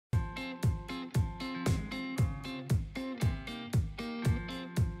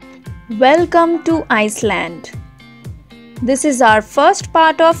Welcome to Iceland. This is our first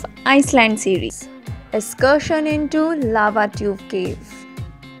part of Iceland series, Excursion into Lava Tube Cave.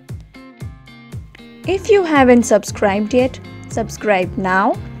 If you haven't subscribed yet, subscribe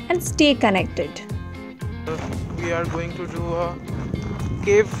now and stay connected. We are going to do a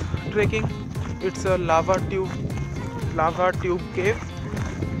cave trekking. It's a lava tube cave,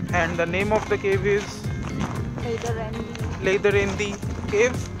 and the name of the cave is Leithirendi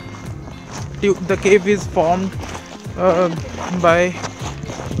Cave. The cave is formed by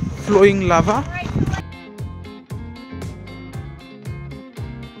flowing lava.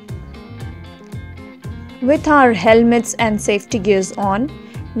 With our helmets and safety gears on,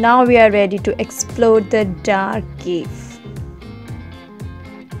 now we are ready to explore the dark cave.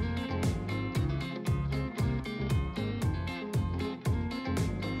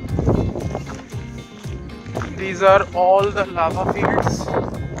 These are all the lava fields.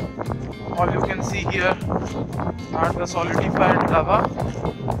 All you can see here are the solidified lava.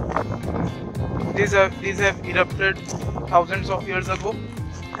 These have erupted thousands of years ago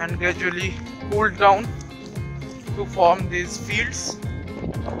and gradually cooled down to form these fields.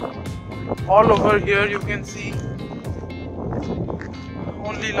 All over here you can see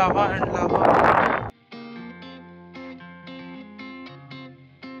only lava and lava.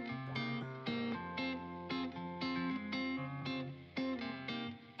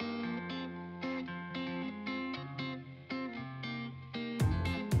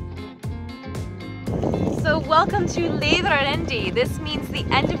 So welcome to Leithirendi. This means the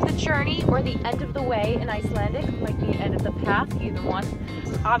end of the journey or the end of the way in Icelandic. Might be end of the path, either one.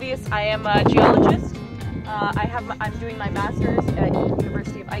 It's obvious I am a geologist. I'm doing my master's at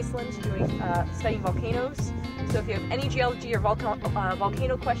University of Iceland, studying volcanoes. So if you have any geology or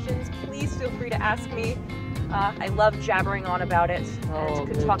volcano questions, please feel free to ask me. I love jabbering on about it and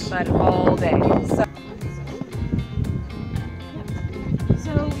could talk about it all day.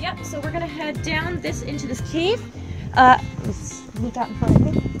 So we're gonna head down into this cave. Look out in front of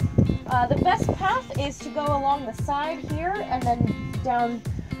me. The best path is to go along the side here and then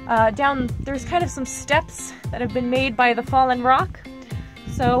down. There's kind of some steps that have been made by the fallen rock.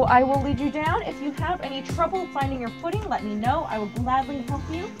 So I will lead you down. If you have any trouble finding your footing, let me know. I will gladly help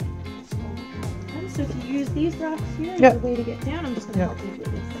you. So if you use these rocks here as a way to get down, I'm just gonna help you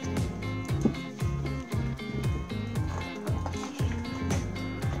with this.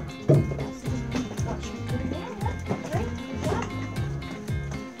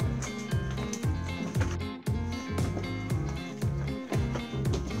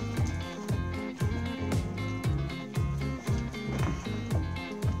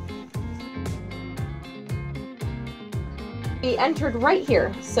 We entered right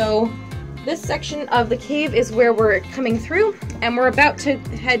here, so this section of the cave is where we're coming through, and we're about to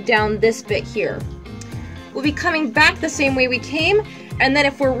head down this bit here. We'll be coming back the same way we came, and then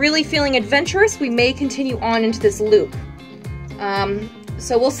if we're really feeling adventurous, we may continue on into this loop.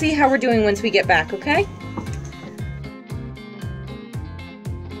 So we'll see how we're doing once we get back, okay?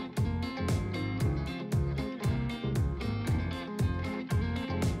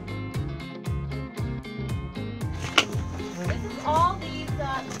 All these,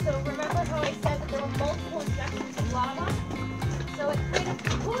 so remember how I said that there were multiple injections of lava? So it kind of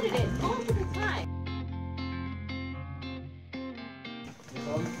coated it multiple times.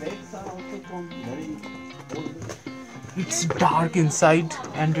 It's dark inside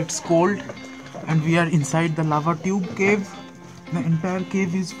and it's cold, and we are inside the lava tube cave. The entire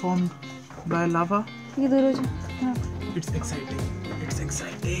cave is formed by lava. It's exciting. It's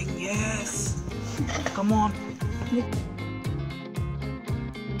exciting. Yes. Come on. Good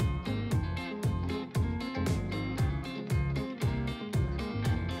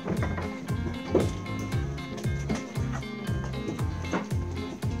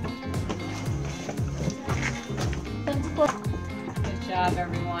job,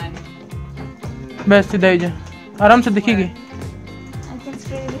 everyone. बस सीधा ही जा आराम से दिखेगी I can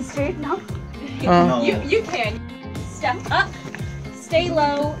stay straight now. You can. Step up, stay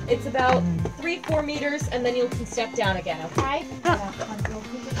low. It's about 3-4 meters, and then you can step down again, okay?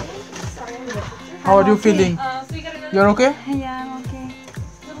 How are you feeling? So you got another You're okay? Yeah, I'm okay.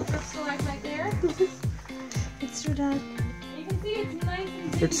 little crystal right there. It's too dark. You can see it's nice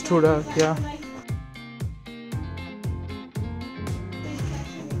and dim. It's too dark, yeah.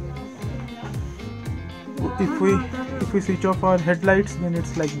 If we switch off our headlights, then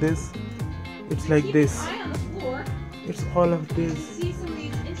it's like this. It's like this. It's all of this.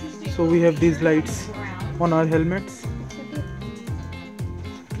 So we have these lights on our helmets.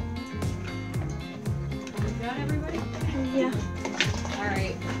 Got everybody? Yeah. All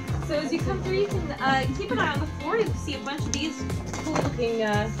right. So as you come through, you can keep an eye on the floor. You'll see a bunch of these cool-looking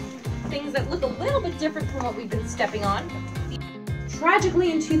things that look a little bit different from what we've been stepping on.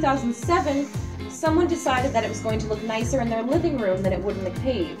 Tragically, in 2007, someone decided that it was going to look nicer in their living room than it would in the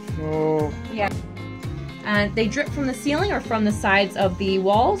cave. Oh. Yeah. And they drip from the ceiling or from the sides of the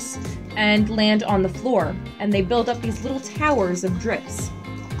walls and land on the floor. And they build up these little towers of drips.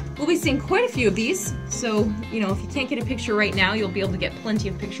 We'll be seeing quite a few of these, so, you know, if you can't get a picture right now, you'll be able to get plenty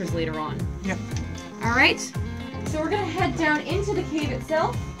of pictures later on. Yeah. Alright, so we're going to head down into the cave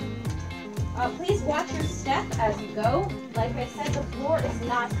itself. Please watch your step as you go. Like I said, the floor is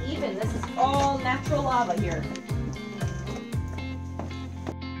not even. This is all natural lava here.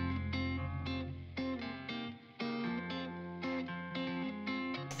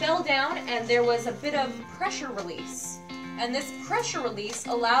 Fell down and there was a bit of pressure release. And this pressure release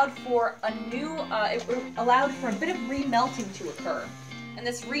allowed for a allowed for a bit of remelting to occur. And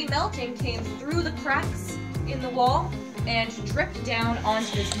this remelting came through the cracks in the wall and dripped down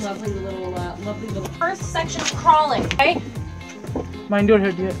onto this lovely little first section of crawling. Okay? Mind your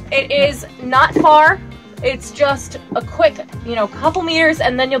head, yeah. It is not far. It's just a quick, you know, couple meters,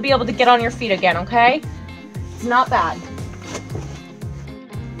 and then you'll be able to get on your feet again. Okay? It's not bad.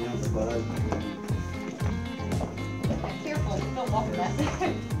 Careful, don't walk in that.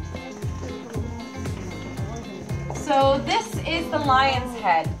 So this is the lion's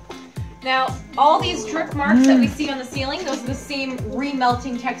head. Now, all these drip marks that we see on the ceiling, those are the same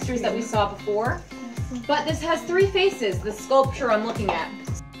remelting textures that we saw before. But this has three faces, the sculpture I'm looking at.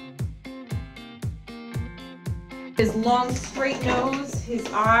 His long straight nose, his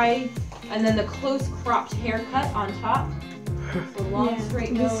eye, and then the close cropped haircut on top. So long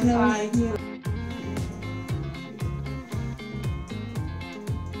straight nose, eye. Yeah.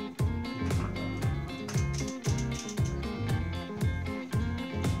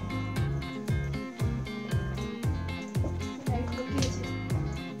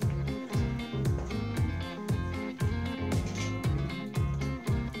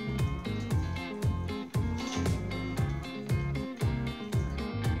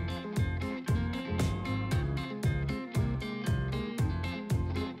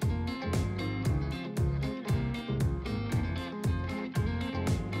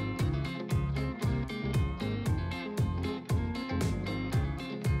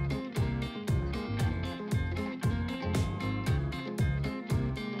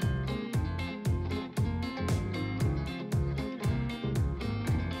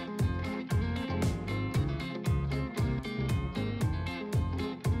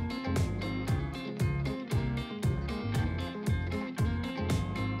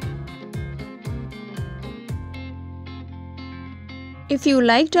 If you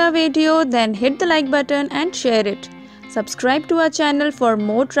liked our video, then hit the like button and share it. Subscribe to our channel for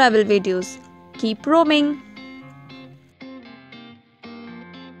more travel videos. Keep roaming!